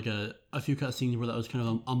scene or like a few cut scenes where that was kind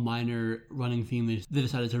of a minor running theme they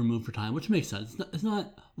decided to remove for time, which makes sense. It's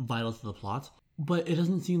not vital to the plot, but it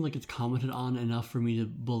doesn't seem like it's commented on enough for me to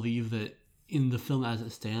believe that in the film as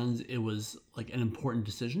it stands, it was like an important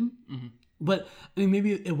decision. But I mean,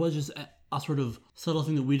 maybe it was just a sort of subtle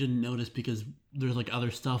thing that we didn't notice because there's like other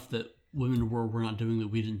stuff that women were not doing that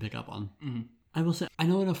we didn't pick up on. I will say, I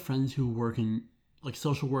know enough friends who work in like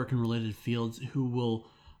social work and related fields who will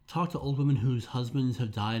talk to old women whose husbands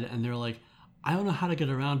have died, and they're like, I don't know how to get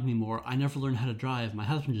around anymore. I never learned how to drive. My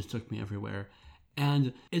husband just took me everywhere.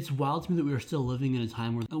 And it's wild to me that we are still living in a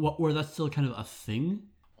time where that's still kind of a thing.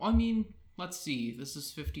 I mean, let's see. This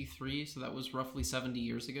is 53, so that was roughly 70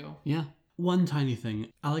 years ago. Yeah. One tiny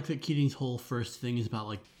thing. I like that Keating's whole first thing is about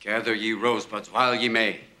like, gather ye rosebuds while ye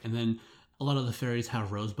may. And then a lot of the fairies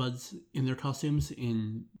have rosebuds in their costumes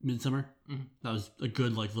in Midsummer. Mm-hmm. That was a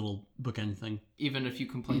good little bookend thing. Even if you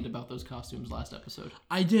complained about those costumes last episode.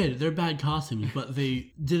 I did. They're bad costumes, but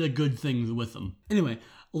they did a good thing with them. Anyway,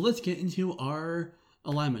 let's get into our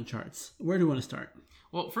alignment charts. Where do we want to start?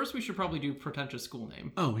 Well, first we should probably do pretentious school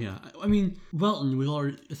name. Oh, yeah. I mean, Welton, we've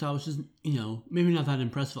already established is, maybe not that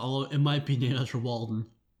impressive, although it might be named after Walden.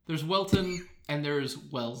 There's Welton and there's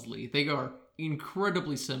Wellesley. They are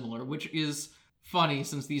incredibly similar, which is funny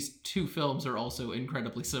since these two films are also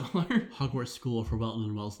incredibly similar. Hogwarts School for Welton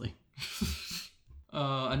and Wellesley.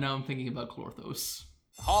 And now I'm thinking about Clorthos.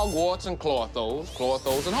 Hogwarts and Clorthos,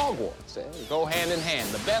 Clorthos and Hogwarts. They go hand in hand.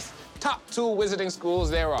 The best top 2 wizarding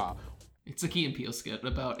schools there are. It's a Key and Peele skit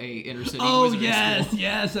about a inner city wizarding school.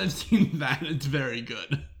 Yes, I've seen that. It's very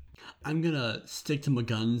good. I'm gonna stick to my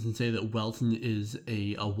guns and say that Welton is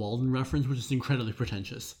a Walden reference, which is incredibly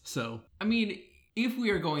pretentious. So, I mean, if we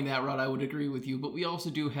are going that route, I would agree with you, but we also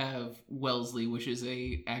do have Wellesley, which is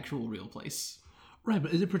a actual real place. Right,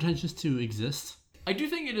 but is it pretentious to exist? I do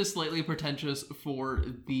think it is slightly pretentious for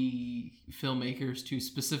the filmmakers to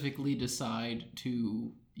specifically decide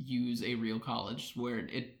to use a real college where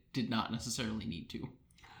it did not necessarily need to.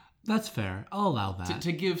 That's fair. I'll allow that.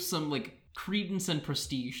 To give some, credence and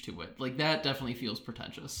prestige to it. That definitely feels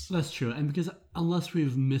pretentious. That's true. And because unless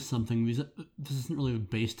we've missed something, this isn't really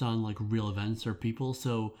based on, real events or people,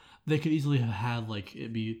 so they could easily have had,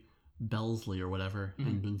 it be Bellesley or whatever,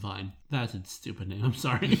 and been fine. That's a stupid name. I'm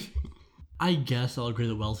sorry. I guess I'll agree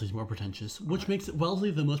that Wellesley's more pretentious, which makes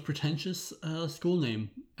Wellesley the most pretentious school name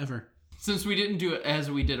ever. Since we didn't do it as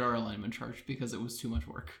we did our alignment chart because it was too much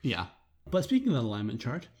work. Yeah. But speaking of that alignment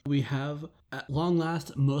chart, we have, at long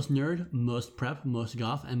last, most nerd, most prep, most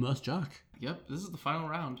goth, and most jock. Yep, this is the final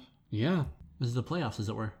round. Yeah, this is the playoffs, as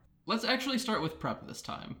it were. Let's actually start with prep this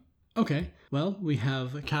time. Okay, well, we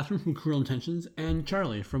have Catherine from Cruel Intentions and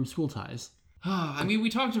Charlie from School Ties. I mean,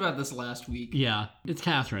 we talked about this last week. Yeah, it's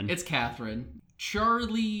Catherine. It's Catherine.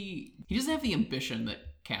 Charlie, he doesn't have the ambition that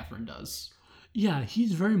Catherine does. Yeah,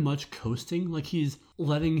 he's very much coasting. He's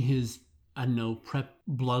letting his, prep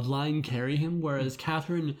bloodline carry him, whereas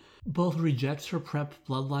Catherine both rejects her prep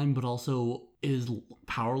bloodline, but also is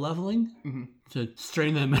power leveling, to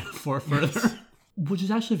strain that metaphor further, which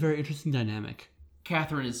is actually a very interesting dynamic.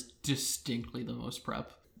 Catherine is distinctly the most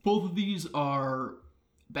prep. Both of these are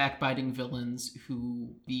backbiting villains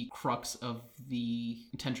who the crux of the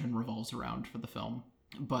tension revolves around for the film.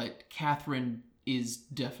 But Catherine is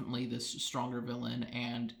definitely this stronger villain,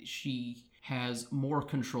 and she has more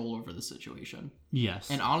control over the situation. Yes.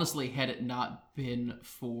 And honestly, had it not been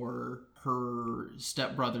for her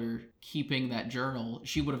stepbrother keeping that journal,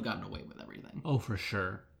 she would have gotten away with everything. Oh, for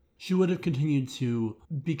sure. She would have continued to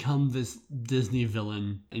become this Disney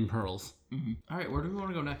villain in Pearls. Mm-hmm. All right, where do we want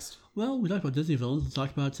to go next? Well, we talked about Disney villains. Let's talk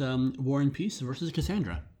about War and Peace versus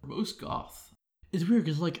Cassandra. Most goth. It's weird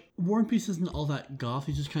because, War and Peace isn't all that goth.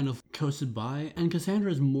 He's just kind of coasted by. And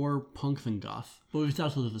Cassandra is more punk than goth. But we've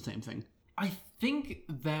established the same thing. I think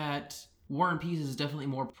that War and Peace is definitely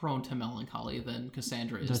more prone to melancholy than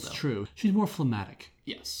Cassandra is, That's true. She's more phlegmatic.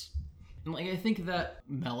 Yes. And, I think that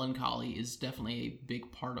melancholy is definitely a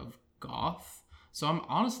big part of goth. So I'm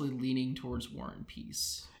honestly leaning towards War and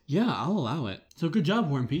Peace. Yeah, I'll allow it. So good job,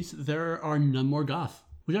 War and Peace. There are none more goth.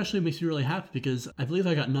 Which actually makes me really happy because I believe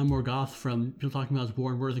I got none more goth from people talking about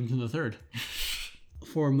Warren Worthington III.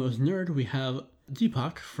 For most nerd, we have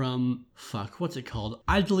Deepak from... what's it called?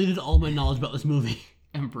 I deleted all my knowledge about this movie.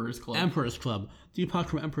 Emperor's Club. Emperor's Club. Deepak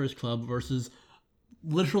from Emperor's Club versus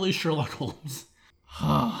literally Sherlock Holmes.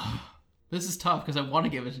 This is tough because I want to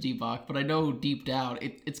give it to Deepak, but I know deep down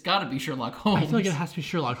it's got to be Sherlock Holmes. I feel like it has to be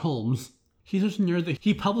Sherlock Holmes. He's such a nerd that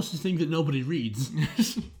he publishes things that nobody reads.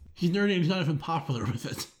 He's nerdy and he's not even popular with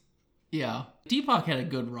it. Yeah. Deepak had a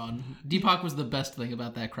good run. Deepak was the best thing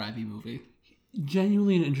about that Crybaby movie.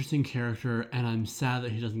 Genuinely an interesting character, and I'm sad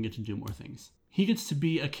that he doesn't get to do more things. He gets to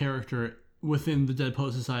be a character within the Dead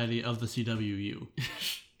Poet Society of the CWU.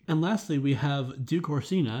 And lastly, we have Duke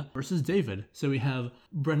Orsina versus David. So we have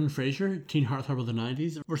Brendan Fraser, teen heartthrob of the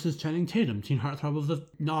 90s, versus Channing Tatum, teen heartthrob of the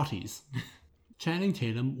noughties. Channing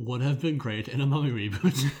Tatum would have been great in a Mummy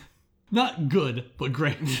reboot. Not good, but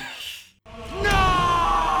great. No!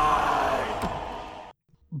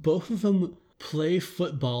 Both of them play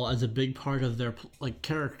football as a big part of their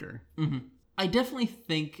character. Mm-hmm. I definitely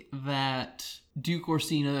think that Duke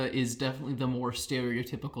Orsina is definitely the more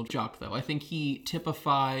stereotypical jock, though. I think he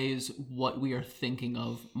typifies what we are thinking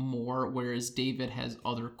of more, whereas David has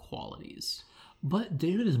other qualities. But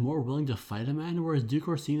David is more willing to fight a man, whereas Duke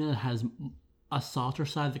Orsina has a softer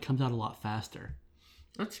side that comes out a lot faster.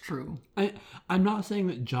 That's true. I'm not saying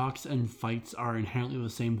that jocks and fights are inherently the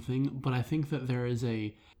same thing, but I think that there is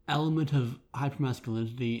a element of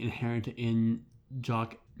hypermasculinity inherent in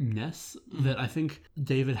jockness that I think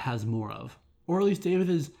David has more of. Or at least David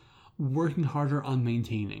is working harder on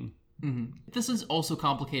maintaining. Mm-hmm. This is also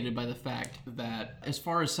complicated by the fact that as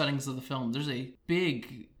far as settings of the film, there's a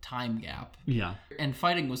big time gap. Yeah. And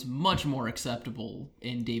fighting was much more acceptable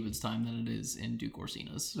in David's time than it is in Duke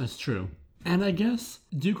Orsina's. That's true. And I guess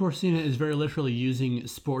Duke Orsina is very literally using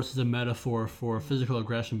sports as a metaphor for physical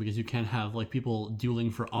aggression because you can't have like people dueling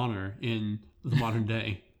for honor in the modern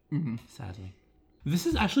day. Mm-hmm. Sadly. This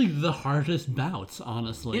is actually the hardest bout,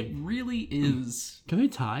 honestly. It really is. Can we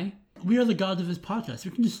tie? We are the gods of this podcast.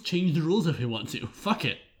 We can just change the rules if we want to. Fuck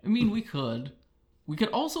it. I mean, we could. We could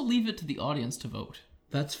also leave it to the audience to vote.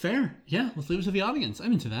 That's fair. Yeah, let's leave it to the audience.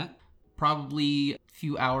 I'm into that. Probably a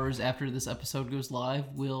few hours after this episode goes live,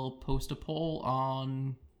 we'll post a poll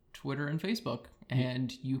on Twitter and Facebook.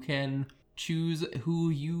 And you can choose who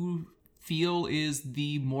you feel is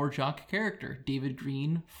the more jock character. David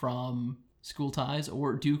Green from School Ties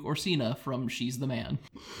or Duke Orsina from She's the Man.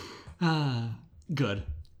 Good.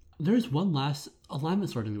 There's one last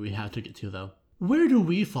alignment sorting that we have to get to, though. Where do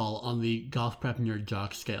we fall on the goth prep nerd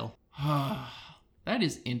jock scale? That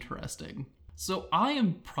is interesting. So I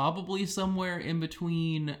am probably somewhere in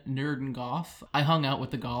between nerd and goth. I hung out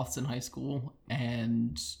with the goths in high school,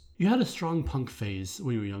 and... You had a strong punk phase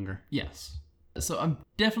when you were younger. Yes. So I'm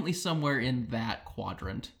definitely somewhere in that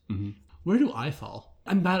quadrant. Mm-hmm. Where do I fall?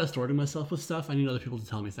 I'm bad at sorting myself with stuff. I need other people to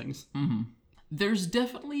tell me things. Mm-hmm. There's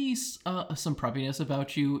definitely some preppiness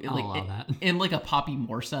about you, in like a Poppy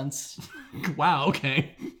Moore sense. Wow,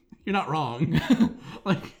 okay, you're not wrong.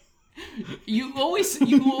 Like you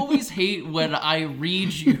always hate when I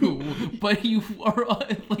read you, but you are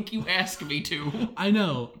like you ask me to. I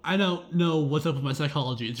know. I don't know what's up with my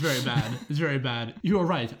psychology. It's very bad. It's very bad. You are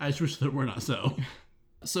right. I just wish that we're not so.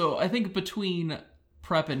 So I think between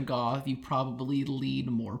prep and goth, you probably lean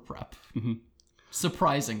more prep. Mm-hmm.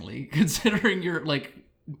 Surprisingly, considering you're, like,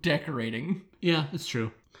 decorating. Yeah, it's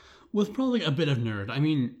true. With probably a bit of nerd. I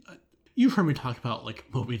mean, you've heard me talk about, like,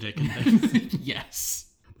 Moby Dick and things. Yes.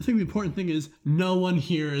 I think the important thing is no one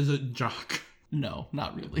here is a jock. No,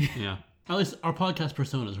 not really. Yeah. At least our podcast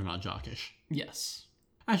personas are not jockish. Yes.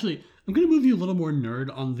 Actually, I'm going to move you a little more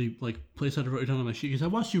nerd on the, like, place I wrote down on my sheet, because I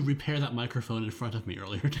watched you repair that microphone in front of me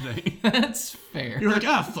earlier today. That's fair. You're like,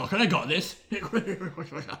 fuck it, I got this.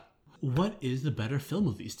 What is the better film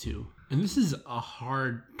of these two? And this is a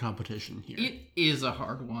hard competition here. It is a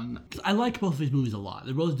hard one. I like both of these movies a lot.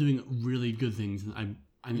 They're both doing really good things, and I'm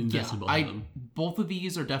invested in both of them. Both of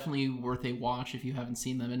these are definitely worth a watch if you haven't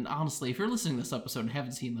seen them. And honestly, if you're listening to this episode and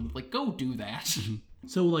haven't seen them, like, go do that. Mm-hmm.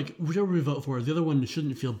 So, like, whichever we vote for, the other one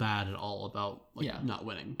shouldn't feel bad at all about, like, not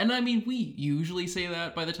winning. And I mean, we usually say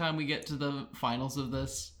that by the time we get to the finals of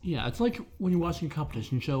this. Yeah, it's like when you're watching a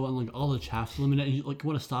competition show and, like, all the chaff's eliminated and you, like,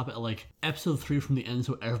 want to stop it at, like, episode 3 from the end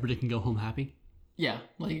so everybody can go home happy. Yeah,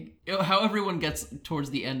 like, how everyone gets towards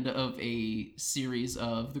the end of a series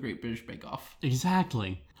of The Great British Bake Off.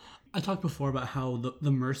 Exactly. I talked before about how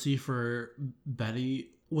the mercy for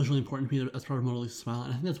Betty was really important to me as part of Mona Lisa's Smile, and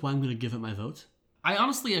I think that's why I'm going to give it my vote. I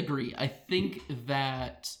honestly agree. I think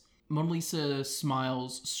that Mona Lisa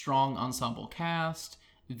Smile's strong ensemble cast,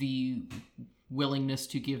 the willingness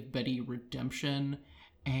to give Betty redemption,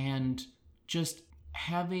 and just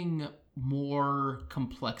having more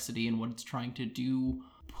complexity in what it's trying to do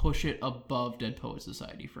push it above Dead Poets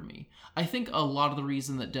Society for me. I think a lot of the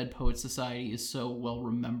reason that Dead Poets Society is so well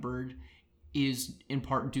remembered is in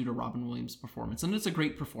part due to Robin Williams' performance, and it's a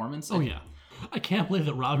great performance. Oh, yeah. I can't believe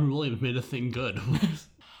that Robin Williams made a thing good.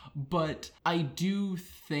 But I do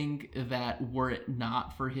think that were it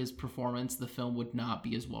not for his performance, the film would not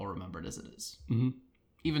be as well remembered as it is. Mm-hmm.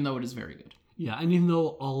 Even though it is very good. Yeah, and even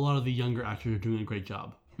though a lot of the younger actors are doing a great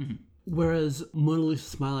job. Mm-hmm. Whereas Mona Lisa's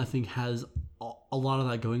Smile, I think, has a lot of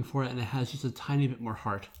that going for it, and it has just a tiny bit more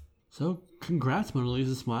heart. So, congrats, Mona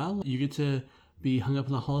Lisa's Smile. You get to be hung up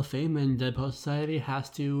in the Hall of Fame, and Dead Poets Society has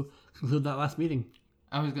to conclude that last meeting.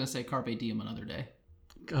 I was going to say Carpe Diem another day.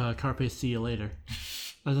 Carpe see you later.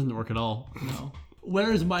 That doesn't work at all. No.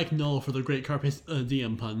 Where is Mike Knoll for the great Carpe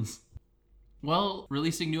Diem puns? Well,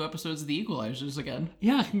 releasing new episodes of The Equalizers again.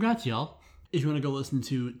 Yeah, congrats, y'all. If you want to go listen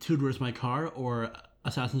to Dude, Where's My Car or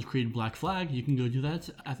Assassin's Creed Black Flag, you can go do that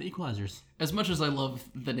at The Equalizers. As much as I love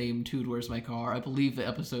the name Dude, Where's My Car, I believe the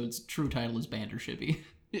episode's true title is Bandershippy.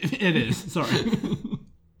 It is, sorry.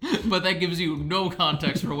 But that gives you no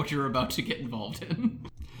context for what you're about to get involved in.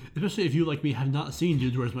 Especially if you, like me, have not seen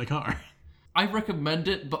Dude, Where's My Car? I recommend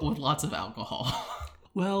it, but with lots of alcohol.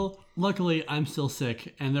 Well, luckily I'm still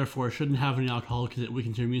sick, and therefore shouldn't have any alcohol because it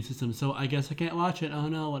weakens your immune system, so I guess I can't watch it. Oh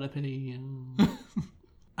no, what a pity.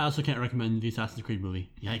 I also can't recommend the Assassin's Creed movie.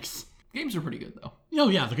 Yikes. Games are pretty good, though. Oh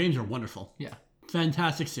yeah, the games are wonderful. Yeah.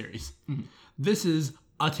 Fantastic series. Mm-hmm. This is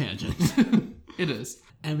a tangent. It is.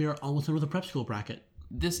 And we are almost done with the prep school bracket.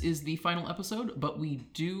 This is the final episode, but we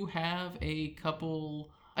do have a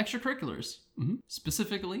couple extracurriculars. Mm-hmm.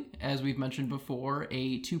 Specifically, as we've mentioned before,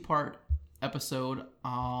 a 2-part episode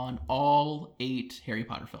on all 8 Harry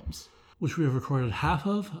Potter films. Which we have recorded half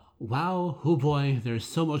of. Wow, oh boy, there's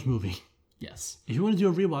so much movie. Yes. If you want to do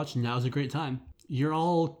a rewatch, now's a great time. You're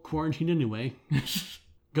all quarantined anyway.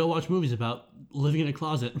 Go watch movies about living in a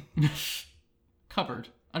closet. Cupboard.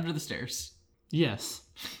 Under the stairs. Yes.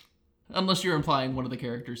 Unless you're implying one of the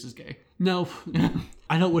characters is gay. No.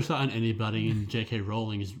 I don't wish that on anybody in J.K.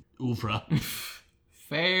 Rowling's oeuvre.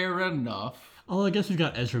 Fair enough. Oh, I guess we've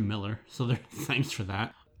got Ezra Miller, so thanks for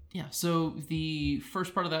that. Yeah, so the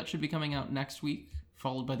first part of that should be coming out next week,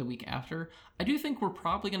 followed by the week after. I do think we're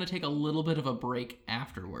probably going to take a little bit of a break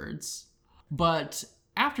afterwards. But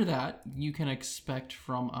after that, you can expect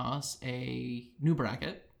from us a new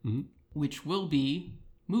bracket, which will be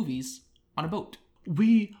movies on a boat.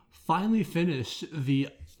 We finally finished the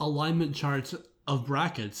alignment chart of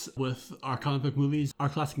brackets with our comic book movies, our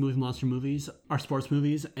classic movie monster movies, our sports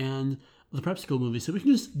movies, and the prep school movies. So we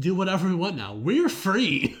can just do whatever we want now. We're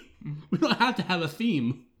free. We don't have to have a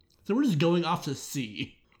theme. So we're just going off to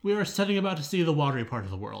sea. We are setting about to see the watery part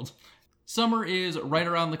of the world. Summer is right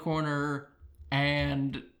around the corner,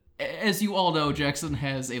 and as you all know, Jackson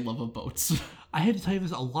has a love of boats. I hate to tell you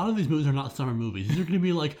this, a lot of these movies are not summer movies. These are going to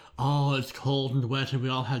be like, oh, it's cold and wet and we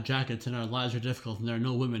all have jackets and our lives are difficult and there are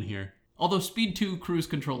no women here. Although Speed 2 Cruise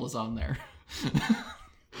Control is on there.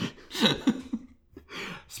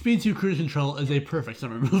 Speed 2 Cruise Control is a perfect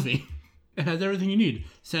summer movie. It has everything you need.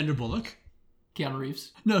 Sandra Bullock. Keanu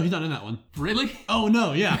Reeves. No, he's not in that one. Really? Oh,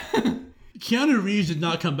 no, yeah. Keanu Reeves did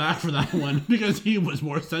not come back for that one because he was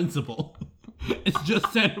more sensible. It's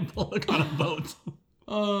just Sandra Bullock on a boat.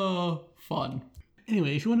 Oh, fun.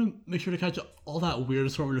 Anyway, if you want to make sure to catch all that weird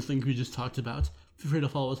assortment of things we just talked about, feel free to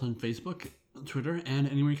follow us on Facebook, Twitter, and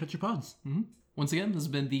anywhere you catch your pods. Mm-hmm. Once again, this has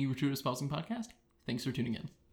been the Gratuitous Pausing Podcast. Thanks for tuning in.